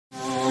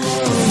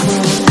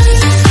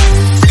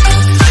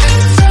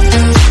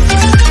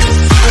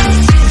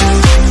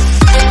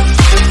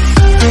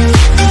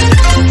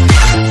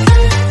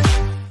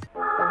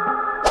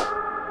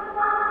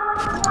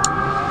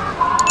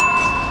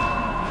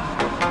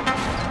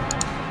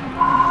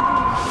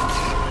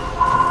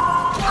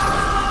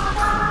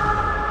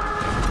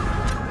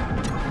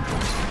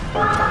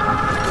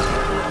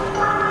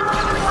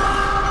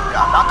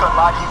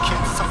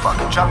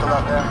jungle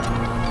up there.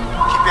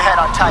 Keep your head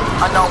on tight.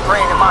 Unknown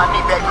brain in mind me,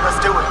 baby. Let's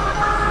do it.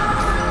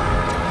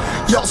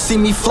 Y'all see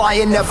me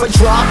flying, never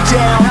drop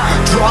down.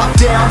 Drop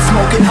down,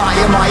 smoking high,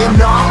 I am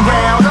not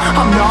round.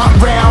 I'm not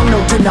round,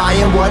 no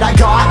denying what I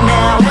got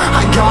now.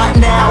 I got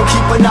now,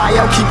 keep an eye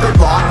out, keep it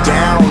locked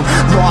down.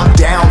 Locked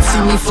down,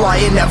 see me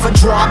flying, never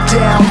drop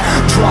down.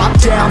 Drop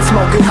down,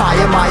 smoking high,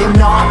 I am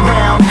not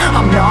round.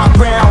 I'm not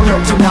round,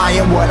 no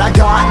denying what I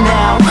got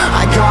now.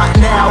 I got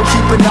now,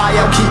 keep an eye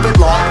out, keep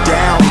it locked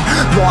down.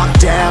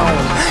 Locked down,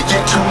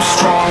 you're too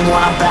strong.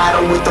 Wanna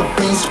battle with the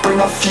beast, bring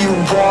a few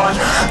on.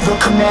 The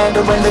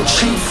commander and the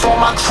chief for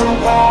my crew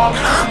on.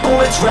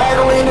 Bullets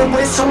rattling and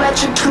whistle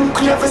at your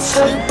toque. Never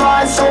sleep,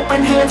 eyes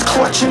open, hands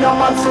clutching on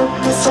my loop.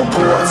 It's a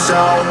war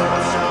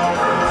zone.